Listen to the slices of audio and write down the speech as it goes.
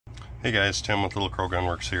Hey guys, Tim with Little Crow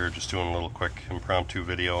Gunworks here, just doing a little quick impromptu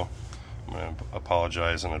video. I'm going to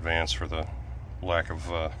apologize in advance for the lack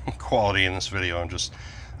of quality in this video.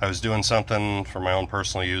 I was doing something for my own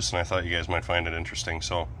personal use and I thought you guys might find it interesting.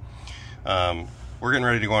 So we're getting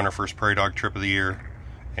ready to go on our first prairie dog trip of the year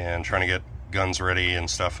and trying to get guns ready and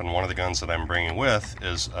stuff, and one of the guns that I'm bringing with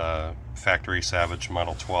is a Factory Savage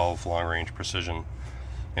Model 12 long range precision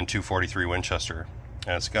in 243 Winchester.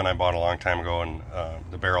 And it's a gun I bought a long time ago, and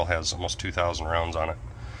the barrel has almost 2,000 rounds on it,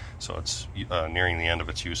 so it's nearing the end of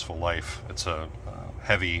its useful life. It's a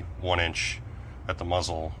heavy 1-inch at the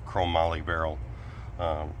muzzle chrome moly barrel,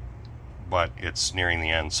 but it's nearing the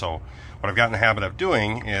end. So what I've got in the habit of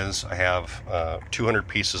doing is I have 200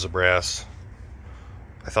 pieces of brass.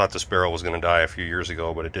 I thought this barrel was going to die a few years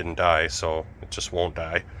ago, but it didn't die, so it just won't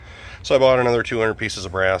die. So I bought another 200 pieces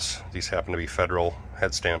of brass. These happen to be Federal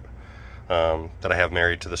head stamp that I have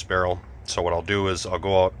married to this barrel. So what I'll do is I'll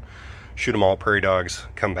go out, shoot them all prairie dogs,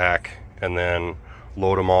 come back, and then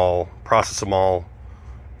load them all, process them all,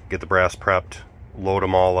 get the brass prepped, load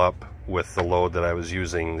them all up with the load that I was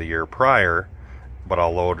using the year prior, but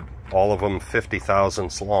I'll load all of them 50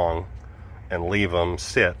 thousandths long and leave them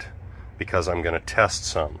sit because I'm going to test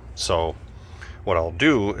some. So what I'll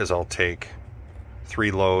do is I'll take 3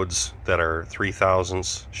 loads that are 3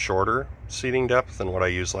 thousandths shorter seating depth than what I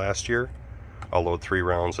used last year. I'll load 3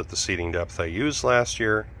 rounds at the seating depth I used last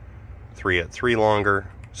year, 3 at 3 longer,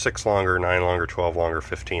 6 longer, 9 longer, 12 longer,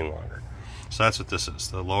 15 longer. So that's what this is.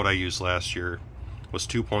 The load I used last year was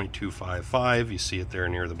 2.255. You see it there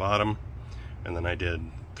near the bottom. And then I did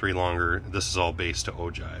 3 longer. This is all based to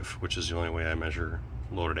ogive, which is the only way I measure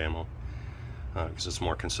loaded ammo, because it's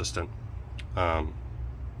more consistent.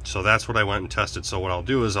 So that's what I went and tested. So what I'll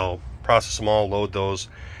do is I'll process them all, load those,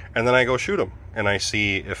 and then I go shoot them. And I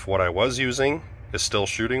see if what I was using is still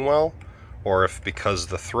shooting well, or if, because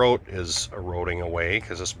the throat is eroding away,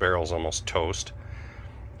 because this barrel's almost toast,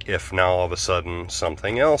 if now all of a sudden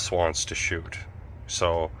something else wants to shoot.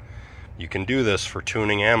 So you can do this for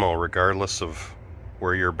tuning ammo regardless of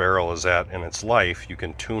where your barrel is at in its life. You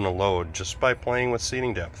can tune a load just by playing with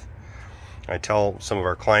seating depth. I tell some of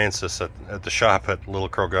our clients this at the shop at Little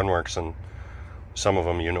Crow Gunworks, and some of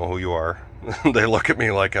them, you know who you are. They look at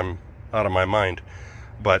me like I'm out of my mind,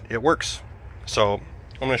 but it works. So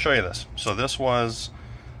I'm going to show you this. So this was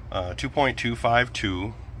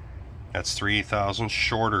 2.252. That's 3 thousandths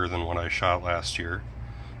shorter than what I shot last year.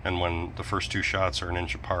 And when the first 2 shots are an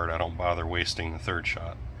inch apart, I don't bother wasting the third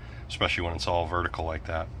shot, especially when it's all vertical like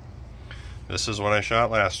that. This is what I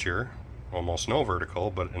shot last year. Almost no vertical,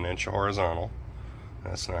 but an inch horizontal.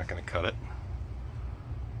 That's not going to cut it.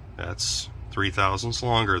 That's 3 thousandths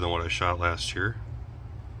longer than what I shot last year.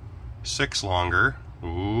 6 longer.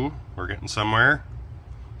 Ooh, we're getting somewhere.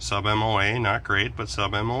 Sub MOA, not great, but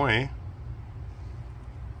sub MOA.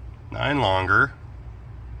 9 longer.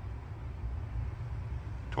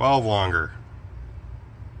 12 longer.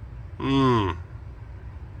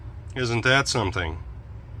 Isn't that something?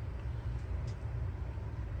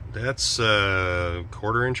 That's a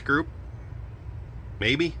 1/4 inch group.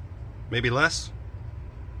 Maybe less.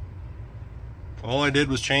 All I did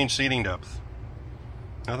was change seating depth.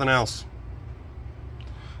 Nothing else.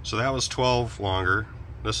 So that was 12 longer.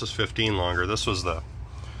 This is 15 longer. This was the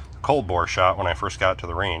cold bore shot when I first got to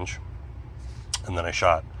the range. And then I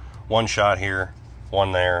shot 1 shot here,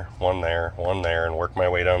 1 there, 1 there, 1 there, and worked my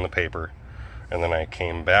way down the paper. And then I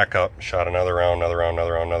came back up, shot another round, another round,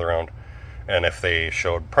 another round, another round. And if they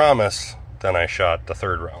showed promise, then I shot the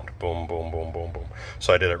 3rd round. Boom, boom, boom, boom, boom.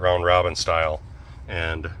 So I did it round robin style.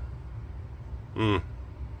 And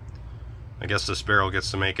I guess this barrel gets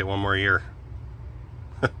to make it 1 more year.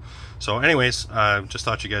 So anyways, I just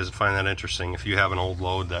thought you guys would find that interesting. If you have an old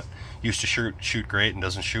load that used to shoot great and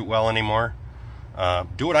doesn't shoot well anymore,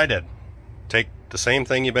 do what I did. Take the same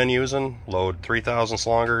thing you've been using, load 3 thousandths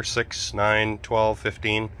longer, 6, 9, 12,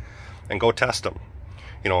 15, and go test them.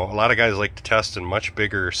 You know, a lot of guys like to test in much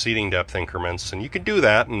bigger seating depth increments, and you could do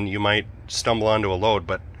that and you might stumble onto a load,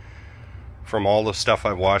 but from all the stuff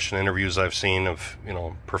I've watched and interviews I've seen of, you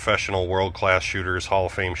know, professional world-class shooters, Hall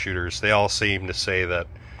of Fame shooters, they all seem to say that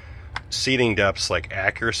seating depths, like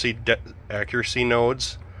accuracy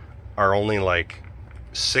nodes, are only like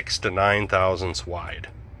 6 to 9 thousandths wide.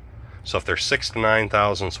 So if they're 6 to 9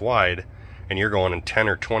 thousandths wide and you're going in 10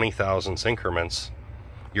 or 20 thousandths increments,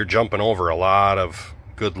 you're jumping over a lot of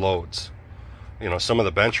good loads. You know, some of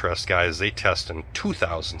the bench rest guys, they test in 2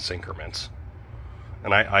 thousandths increments.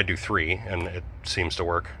 And I do 3, and it seems to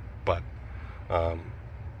work. But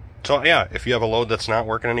So yeah, if you have a load that's not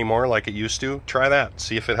working anymore like it used to, try that,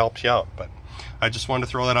 see if it helps you out. But I just wanted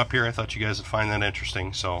to throw that up here. I thought you guys would find that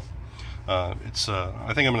interesting. So I think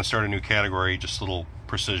I'm going to start a new category, just little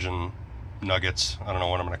precision nuggets. I don't know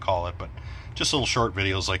what I'm going to call it, but just little short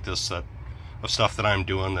videos like this of stuff that I'm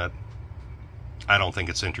doing that I don't think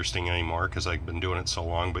it's interesting anymore because I've been doing it so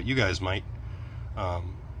long, but you guys might.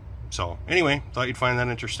 So anyway, thought you'd find that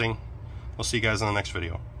interesting. We'll see you guys in the next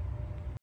video.